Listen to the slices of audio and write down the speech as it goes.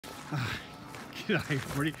G'day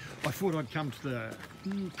everybody. I thought I'd come to the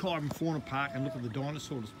Kyabram Fauna Park and look at the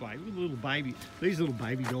dinosaur display. Look at the little baby, these little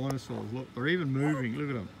baby dinosaurs. Look, they're even moving. Look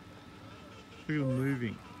at them. Look at them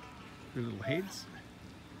moving. Their little heads.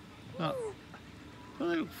 Oh, well,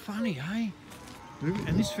 they look funny, eh?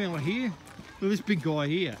 And this fella here, look at this big guy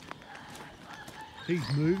here. He's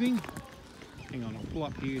moving. Hang on, I'll pull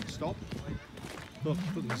up here and stop. Look,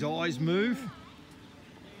 his eyes move.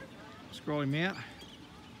 Scroll him out.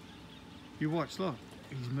 You watch, look,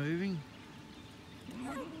 he's moving.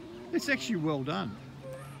 It's actually well done.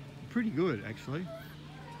 Pretty good, actually.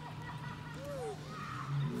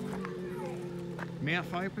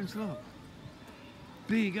 Mouth opens, look.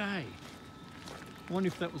 Big, eh? I wonder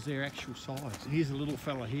if that was their actual size. Here's a little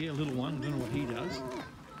fella here, a little one. I don't know what he does.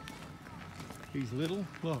 He's little,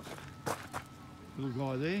 look.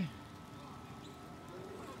 Little guy there.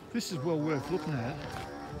 This is well worth looking at.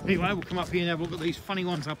 Anyway, we'll come up here and have a look at these funny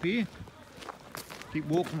ones up here. Keep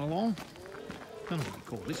walking along. Don't know what you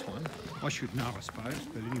call this one. I should know, I suppose,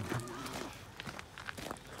 but anyway.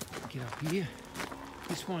 Get up here.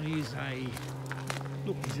 This one is a...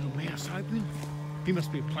 Look, his little mouth's open. He must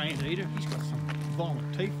be a plant eater. He's got some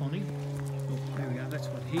violent teeth on him. Look, there we go. That's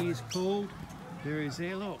what he is called. There he is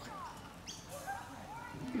there, look.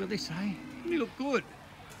 Look at this, eh? He look good.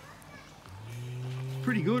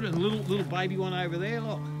 Pretty good. And the little baby one over there,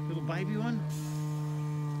 look. Little baby one.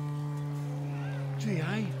 Gee,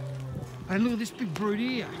 eh? And look at this big brute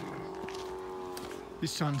here.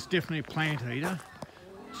 This one's definitely a plant eater.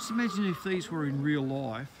 Just imagine if these were in real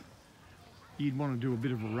life. You'd want to do a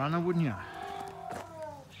bit of a runner, wouldn't you?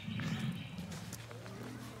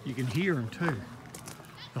 You can hear them too.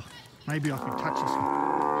 Oh, maybe I could touch this one.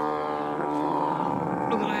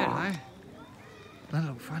 Look at that, eh? They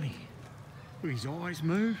look funny. Look, his eyes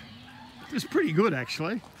move. It's pretty good,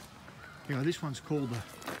 actually. You know, this one's called the...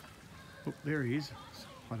 Look, there he is.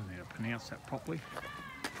 I don't know how to pronounce that properly.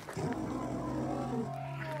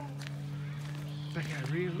 Back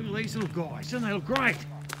over here. Look at these little guys. Don't they look great?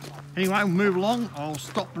 Anyway, we'll move along. I'll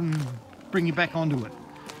stop and bring you back onto it.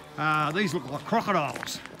 These look like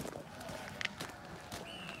crocodiles.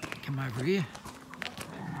 Come over here.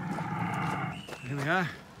 Here we are.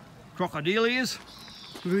 Crocodile ears.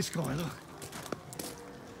 Look at this guy, look.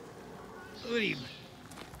 Look at him.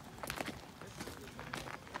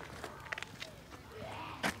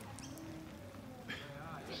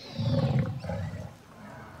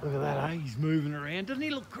 Look at that, eh? He's moving around. Doesn't he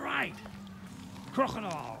look great?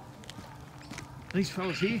 Crocodile. These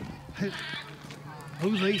fellas here.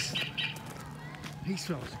 Who's these? These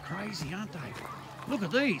fellas are crazy, aren't they? Look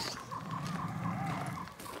at these.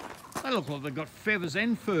 They look like they've got feathers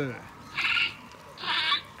and fur.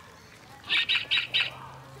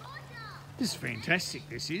 This is fantastic,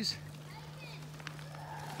 this is.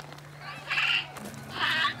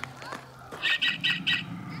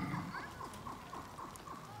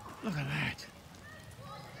 Look at that.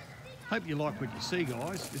 Hope you like what you see,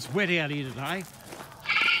 guys. It's wet out here today.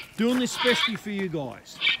 Doing this especially for you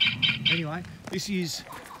guys. Anyway, this is...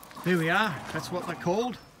 There we are. That's what they're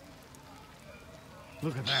called.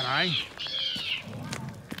 Look at that, eh?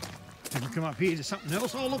 Then we come up here to something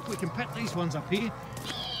else. Oh, look, we can pat these ones up here.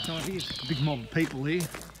 Oh, here's a big mob of people here.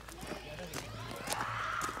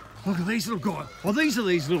 Look at these little guys. Oh, these are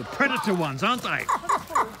these little predator ones, aren't they?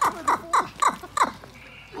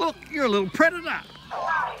 Look, you're a little predator.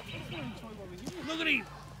 Look at him.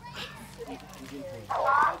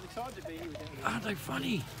 Aren't they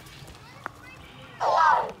funny?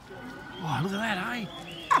 Oh, look at that, eh?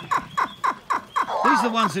 These are the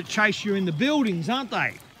ones that chase you in the buildings, aren't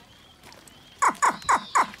they?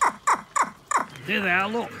 There they are,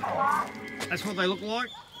 look. That's what they look like.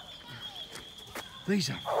 These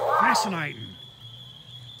are fascinating.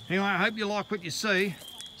 Anyway, I hope you like what you see.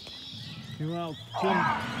 Anyway, I'll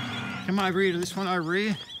come over here to this one over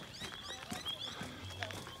here.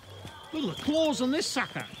 Look at the claws on this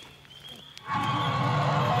sucker.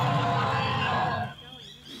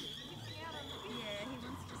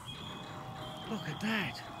 Look at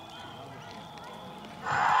that.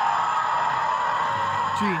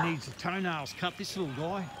 Gee, he needs the toenails cut, this little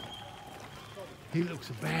guy. He looks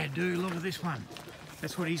a bad dude. Look at this one.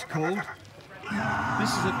 That's what he's called.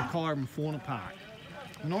 This is at the Kyabram Fauna Park.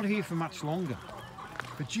 I'm not here for much longer,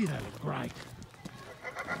 but gee, they look great.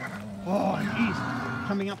 Oh, and he's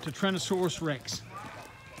coming up to Tyrannosaurus Rex.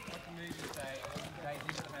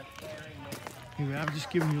 Here we are, just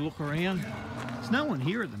giving you a look around. There's no one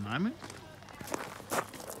here at the moment.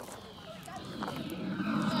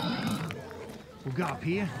 We'll go up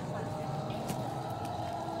here.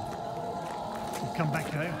 We'll come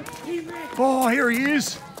back here. Oh, here he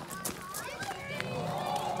is.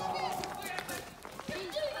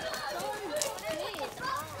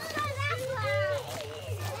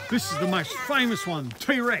 This is the most famous one,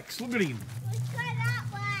 T-Rex. Look at him. Let's go that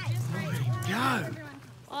way. Look at him go.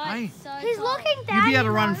 Hey, He's looking down. you'll be able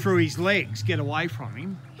to run through his legs, get away from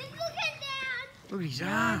him. He's looking down. Look at his No,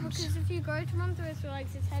 arms. because if you go to run through his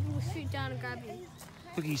legs, his head will shoot down and grab you.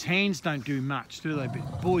 Look, his hands don't do much, do they?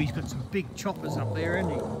 But boy, he's got some big choppers up there,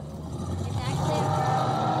 hasn't he?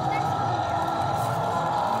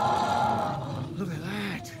 Look at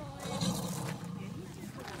that.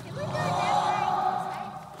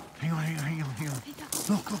 Hang on.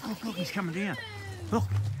 Look, he's coming down. Look.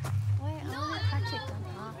 Wait, I want to catch it.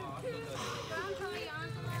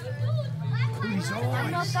 Look at his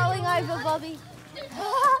I'm not eyes. going over, Bobby.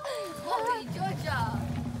 Bobby, Georgia.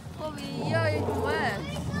 Bobby, you're even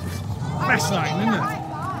worse. Fascinating, isn't it?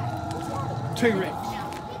 T-Rex.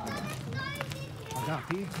 I'll go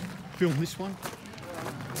up here, film this one.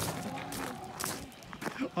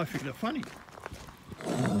 I find it funny.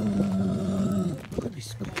 Look at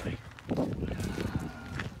this guy.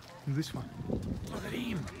 And this one. Look at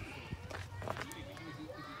him.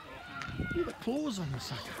 Look at the claws on the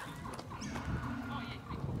sucker.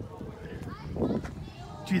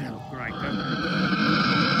 Gee, they look great, don't they?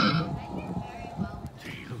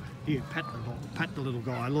 Gee, look. Here, pat the little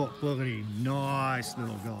guy. Look at him. Nice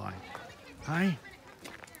little guy. Hey?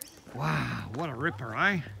 Wow, what a ripper,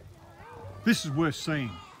 eh? This is worth seeing.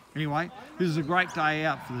 Anyway, this is a great day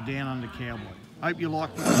out for the Down Under Cowboy. Hope you like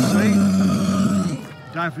what you see.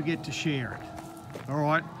 Don't forget to share it. All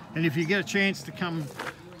right? And if you get a chance to come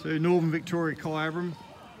to Northern Victoria, Kyabram,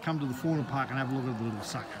 come to the fauna park and have a look at the little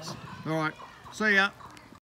suckers. All right, see ya.